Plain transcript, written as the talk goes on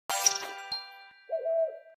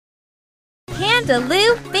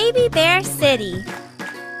Pandaloo Baby Bear City.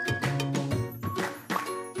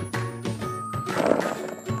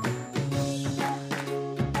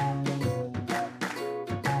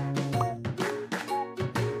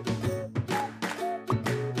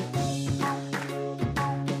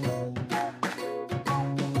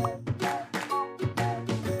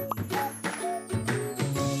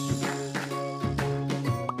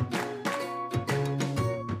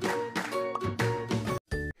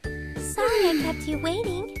 Sorry I kept you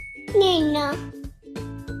waiting. Nina.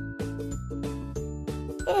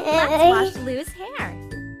 Let's wash Lou's hair.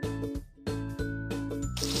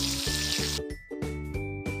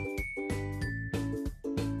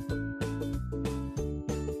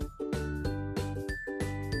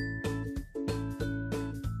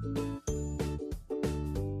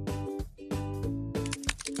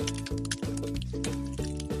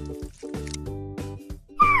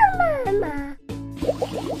 Mama.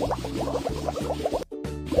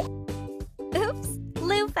 Oops,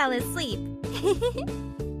 Lou fell asleep.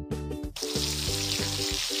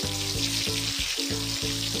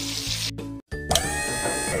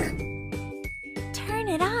 Turn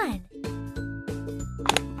it on.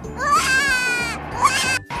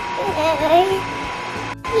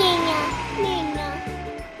 Nina, Nina.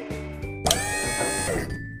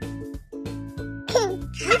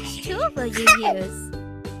 Which tool will you use?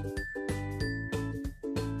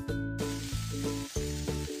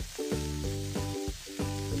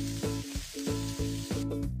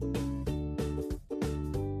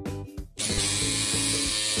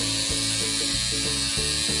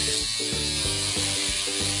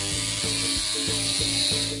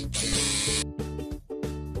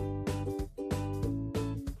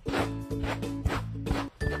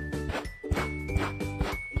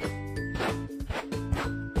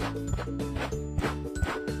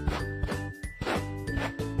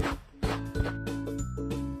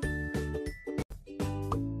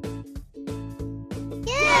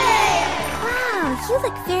 Wow, you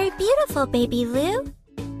look very beautiful, baby Lou.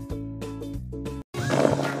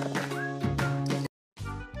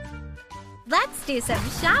 Let's do some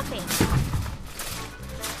shopping.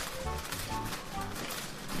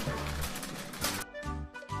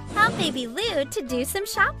 Help baby Lou to do some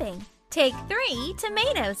shopping. Take 3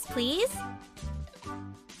 tomatoes, please.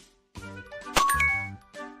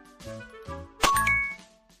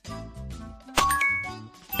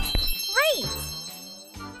 Great!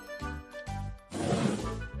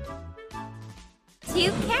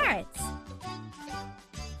 2 carrots.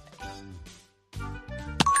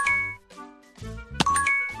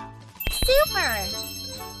 Super!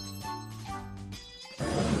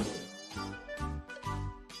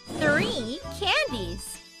 3 candies.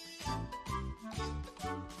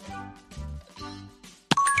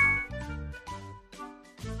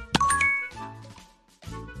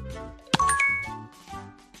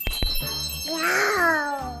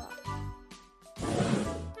 Wow.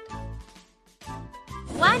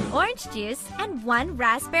 1 orange juice and 1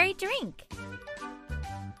 raspberry drink.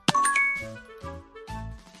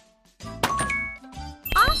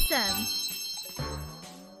 Awesome!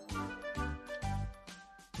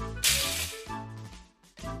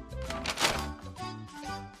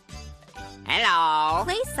 Hello.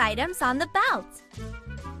 Place items on the belt.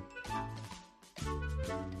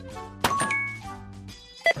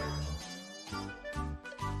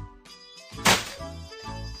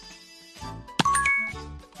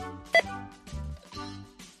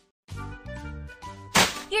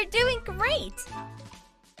 You're doing great!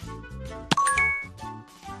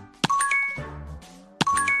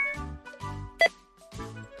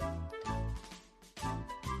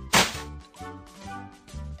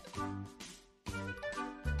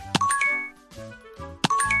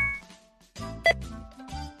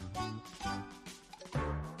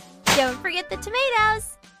 Don't forget the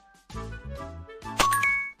tomatoes!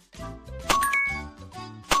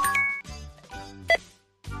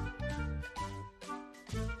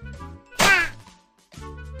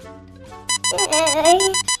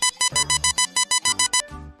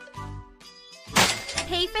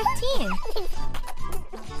 Pay 15.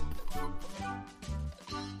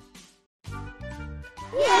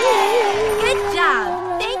 Good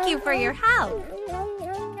job! Thank you for your help.